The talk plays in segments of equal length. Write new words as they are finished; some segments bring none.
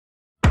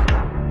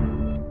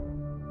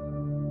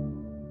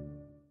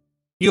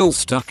You're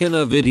stuck in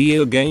a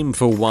video game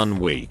for 1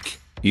 week.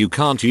 You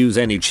can't use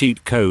any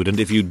cheat code, and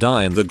if you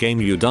die in the game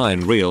you die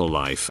in real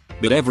life,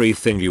 but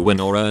everything you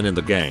win or earn in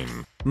the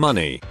game,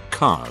 money,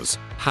 cars,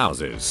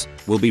 houses,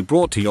 will be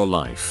brought to your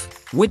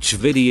life. Which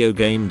video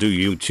game do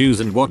you choose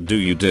and what do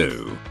you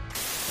do?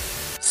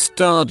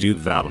 Stardew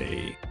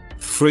Valley.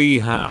 Free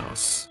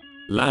house,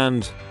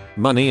 land,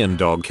 money and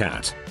dog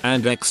cat,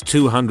 and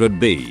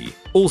X200B.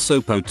 Also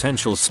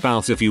potential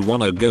spouse if you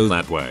wanna go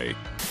that way.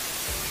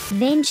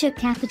 Venture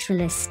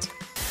capitalist.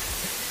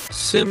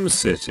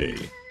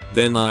 SimCity.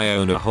 Then I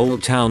own a whole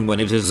town when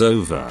it is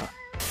over.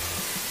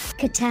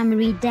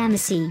 Katamari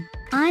Damacy.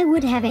 I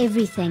would have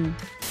everything.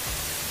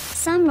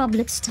 Some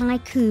Roblox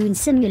Tycoon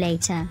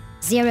simulator.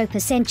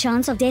 0%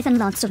 chance of death and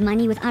lots of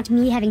money without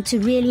me having to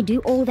really do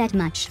all that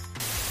much.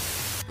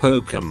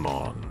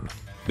 Pokémon.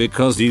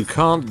 Because you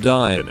can't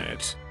die in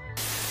it.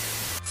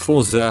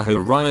 Forza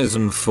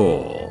Horizon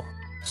 4.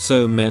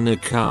 So many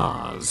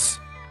cars.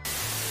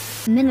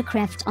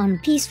 Minecraft on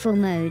peaceful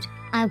mode.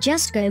 I'll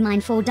just go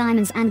mine for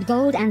diamonds and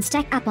gold and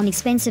stack up on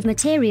expensive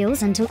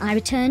materials until I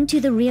return to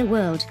the real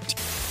world.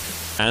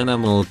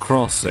 Animal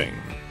Crossing.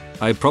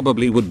 I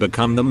probably would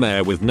become the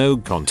mayor with no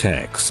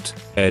context.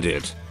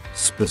 Edit.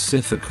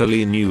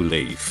 Specifically New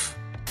Leaf.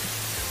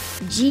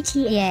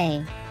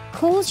 GTA.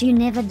 Cause you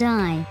never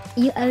die,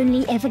 you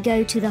only ever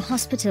go to the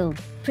hospital.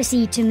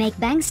 Proceed to make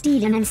bank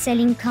stealing and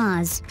selling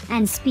cars,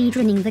 and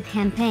speedrunning the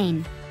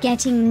campaign,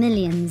 getting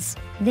millions,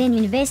 then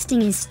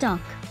investing in stock,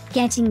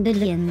 getting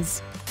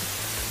billions.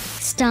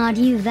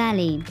 Stardew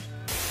Valley.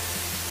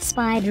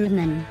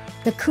 Spiderman.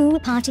 The cool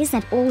part is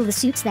that all the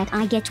suits that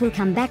I get will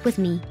come back with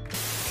me.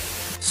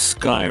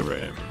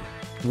 Skyrim.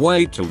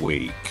 Wait a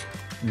week.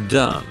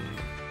 Done.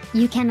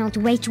 You cannot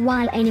wait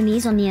while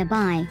enemies are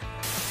nearby.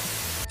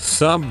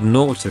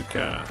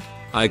 Subnautica.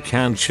 I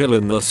can chill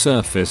in the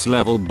surface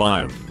level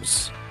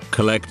biomes,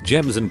 collect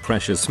gems and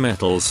precious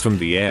metals from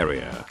the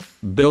area,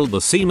 build the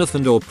seamoth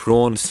and or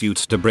prawn suit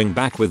to bring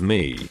back with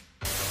me.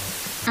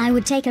 I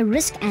would take a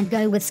risk and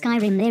go with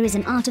Skyrim. There is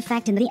an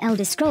artifact in the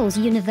Elder Scrolls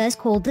universe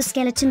called the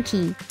Skeleton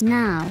Key.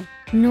 Now,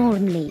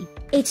 normally,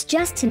 it's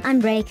just an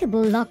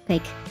unbreakable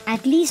lockpick,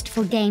 at least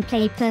for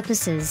gameplay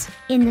purposes.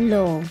 In the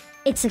lore,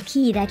 it's a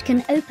key that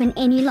can open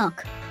any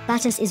lock.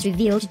 But as is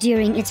revealed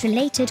during its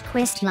related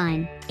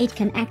questline, it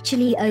can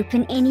actually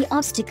open any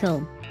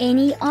obstacle,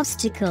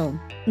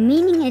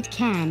 meaning it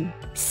can,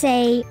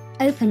 say,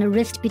 open a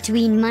rift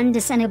between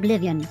Mundus and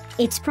Oblivion,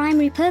 its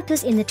primary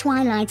purpose in the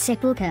Twilight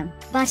Sepulchre,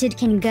 but it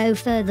can go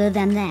further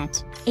than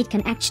that. It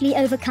can actually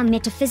overcome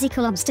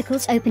metaphysical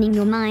obstacles, opening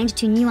your mind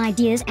to new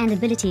ideas and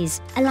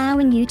abilities,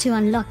 allowing you to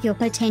unlock your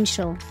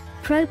potential.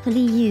 Properly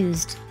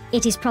used,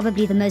 it is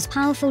probably the most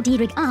powerful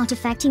D-Rig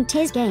artifact in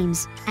TES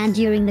games, and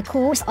during the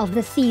course of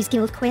the Thieves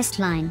Guild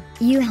questline,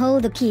 you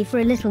hold the key for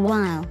a little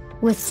while.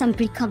 With some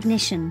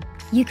precognition,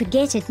 you could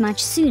get it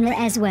much sooner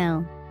as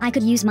well. I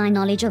could use my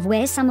knowledge of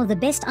where some of the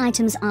best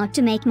items are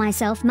to make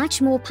myself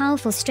much more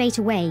powerful straight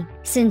away,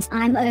 since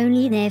I'm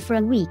only there for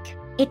a week.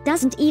 It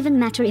doesn't even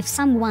matter if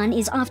someone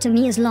is after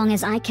me as long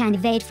as I can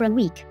evade for a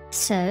week.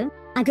 So,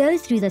 I go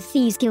through the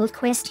Thieves Guild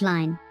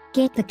questline,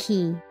 get the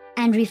key,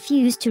 and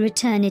refuse to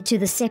return it to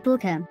the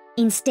Sepulchre,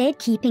 instead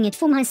keeping it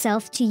for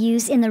myself to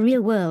use in the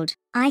real world.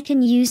 I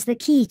can use the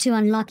key to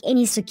unlock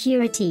any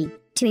security,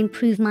 to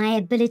improve my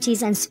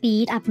abilities and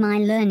speed up my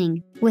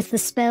learning, with the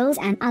spells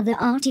and other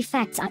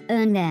artifacts I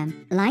earn there,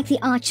 like the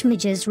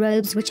Archmage's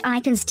robes which I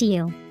can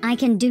steal. I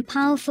can do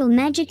powerful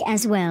magic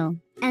as well,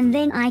 and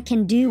then I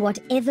can do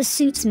whatever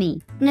suits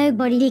me.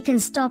 Nobody can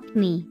stop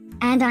me,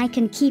 and I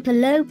can keep a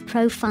low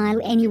profile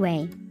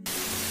anyway.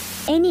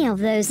 Any of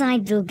those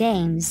idle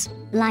games,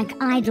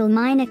 like Idle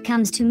Miner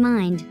comes to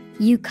mind.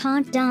 You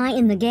can't die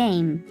in the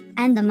game,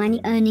 and the money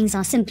earnings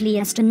are simply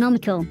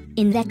astronomical.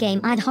 In that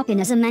game I'd hop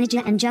in as a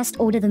manager and just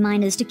order the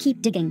miners to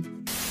keep digging.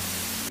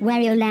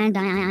 Wario Land,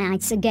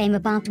 it's a game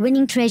about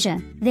winning treasure.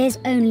 There's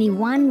only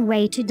one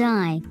way to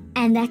die,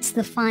 and that's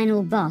the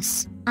final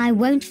boss. I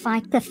won't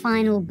fight the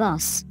final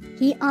boss.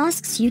 He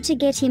asks you to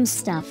get him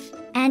stuff,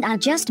 and I'll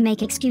just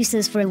make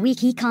excuses for a week.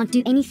 He can't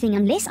do anything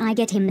unless I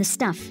get him the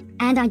stuff,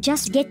 and I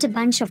just get a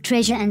bunch of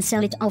treasure and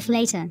sell it off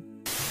later.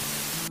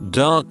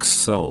 Dark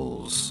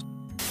Souls.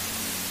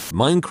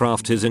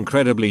 Minecraft is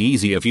incredibly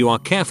easy if you are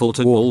careful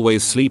to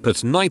always sleep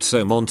at night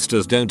so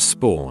monsters don't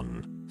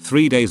spawn.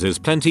 3 days is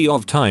plenty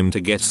of time to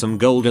get some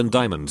gold and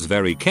diamonds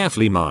very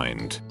carefully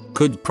mined.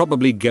 Could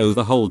probably go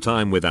the whole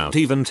time without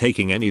even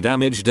taking any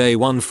damage. Day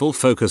 1 full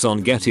focus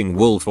on getting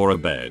wool for a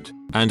bed,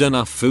 and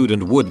enough food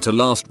and wood to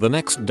last the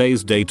next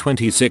day's. Day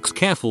 26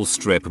 careful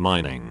strip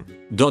mining.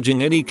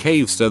 Dodging any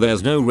caves so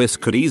there's no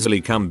risk. Could easily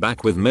come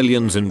back with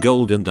millions in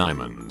gold and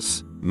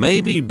diamonds.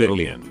 Maybe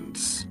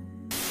billions.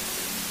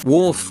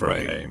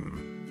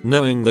 Warframe.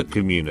 Knowing the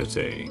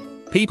community,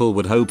 people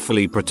would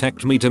hopefully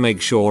protect me to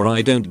make sure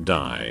I don't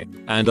die,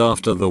 and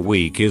after the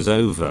week is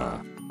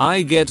over,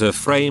 I get a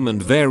frame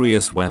and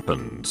various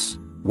weapons.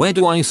 Where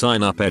do I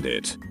sign up?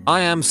 Edit.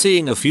 I am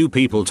seeing a few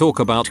people talk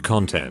about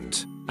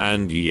content,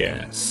 and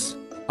yes,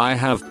 I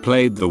have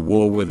played The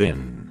War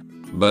Within.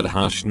 But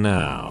hush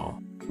now.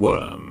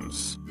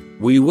 Worms.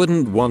 We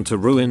wouldn't want to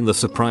ruin the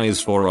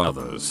surprise for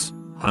others.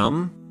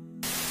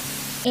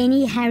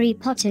 Any Harry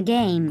Potter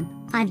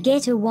game. I'd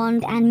get a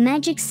wand and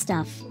magic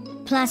stuff.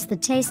 Plus the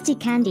tasty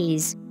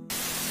candies.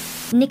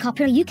 Nick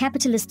Hopper, you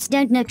capitalists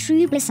don't know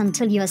true bliss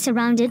until you are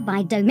surrounded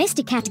by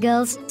domestic cat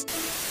girls.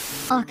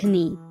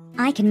 Alchemy.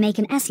 I can make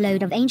an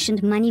assload of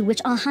ancient money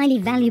which are highly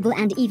valuable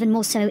and even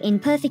more so in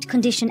perfect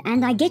condition,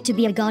 and I get to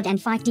be a god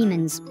and fight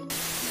demons.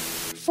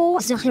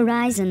 Forza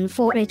Horizon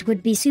 4, it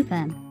would be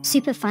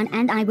super fun,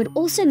 and I would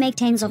also make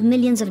tens of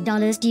millions of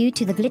dollars due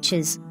to the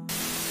glitches.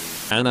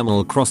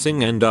 Animal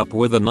Crossing, end up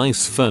with a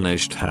nice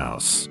furnished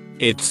house.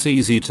 It's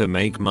easy to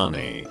make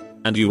money.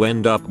 And you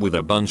end up with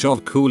a bunch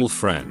of cool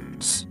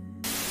friends.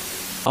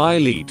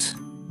 Elite.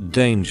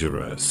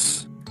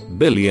 Dangerous.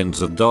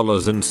 Billions of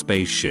dollars in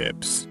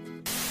spaceships.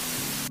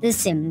 The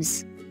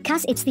Sims.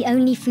 Cause it's the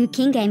only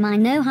fucking game I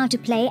know how to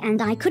play,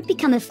 and I could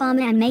become a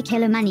farmer and make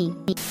hella money.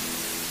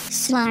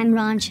 Slime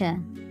Rancher.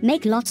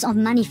 Make lots of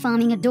money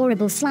farming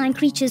adorable slime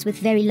creatures with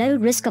very low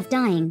risk of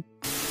dying.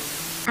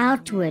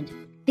 Outward.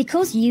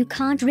 Because you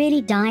can't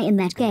really die in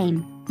that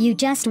game. You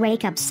just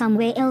wake up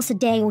somewhere else a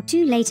day or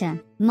two later.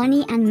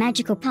 Money and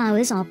magical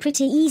powers are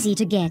pretty easy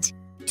to get.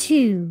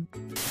 2.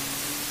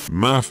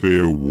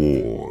 Mafia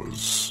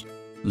Wars.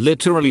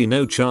 Literally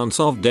no chance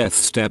of death.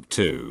 Step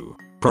 2.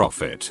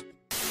 Profit.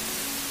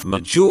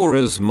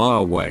 Majora's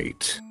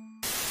Mask.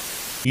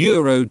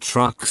 Euro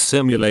Truck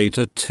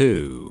Simulator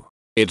 2.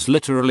 It's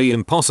literally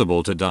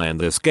impossible to die in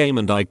this game,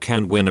 and I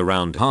can win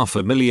around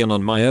 $500,000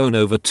 on my own,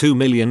 over $2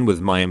 million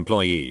with my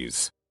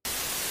employees.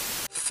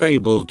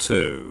 Fable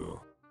 2.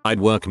 I'd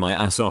work my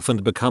ass off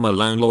and become a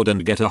landlord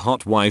and get a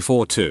hot wife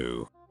or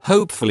two.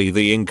 Hopefully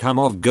the income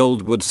of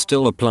gold would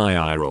still apply.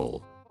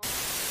 IRL.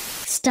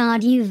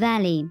 Stardew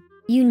Valley.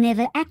 You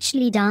never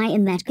actually die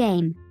in that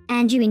game,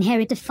 and you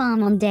inherit a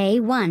farm on day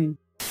 1.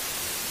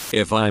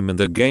 If I'm in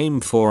the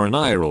game for an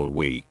IRL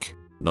week,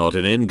 not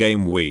an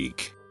in-game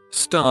week,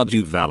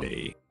 Stardew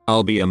Valley,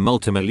 I'll be a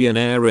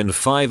multimillionaire in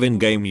 5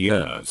 in-game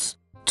years.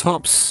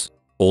 Tops.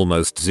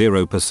 Almost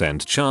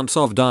 0% chance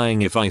of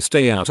dying if I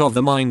stay out of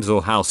the mines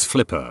or house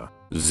flipper.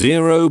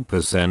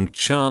 0%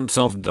 chance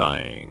of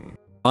dying.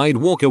 I'd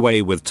walk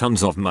away with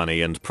tons of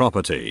money and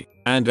property,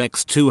 and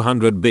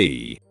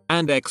X200B,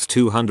 and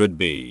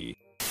X200B.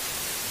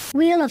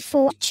 Wheel of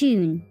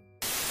Fortune.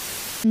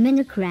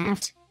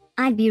 Minecraft.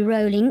 I'd be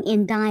rolling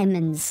in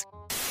diamonds.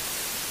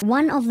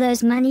 One of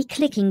those money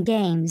clicking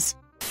games.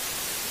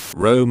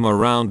 Roam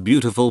around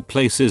beautiful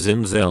places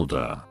in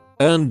Zelda.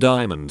 Earn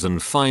diamonds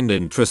and find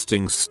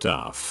interesting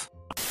stuff.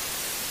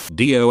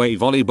 DOA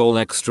Volleyball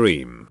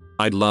Extreme.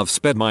 I'd love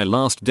spend my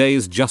last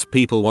days just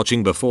people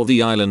watching before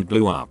the island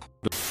blew up.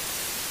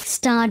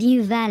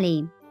 Stardew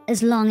Valley.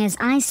 As long as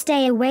I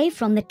stay away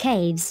from the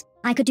caves,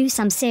 I could do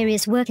some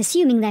serious work,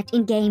 assuming that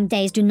in-game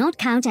days do not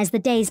count as the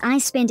days I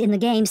spend in the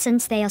game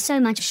since they are so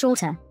much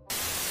shorter.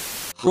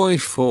 Hoi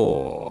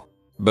 4.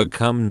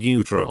 Become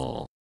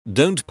neutral.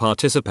 Don't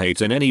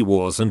participate in any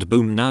wars, and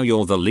boom, now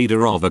you're the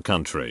leader of a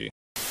country.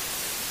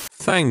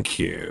 Thank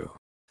you.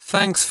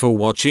 Thanks for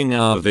watching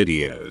our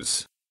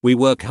videos. We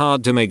work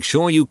hard to make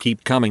sure you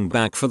keep coming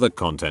back for the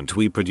content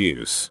we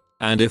produce.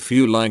 And if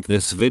you like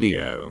this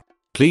video,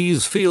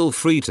 please feel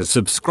free to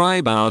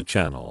subscribe our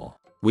channel.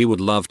 We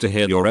would love to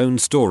hear your own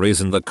stories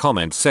in the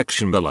comment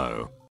section below.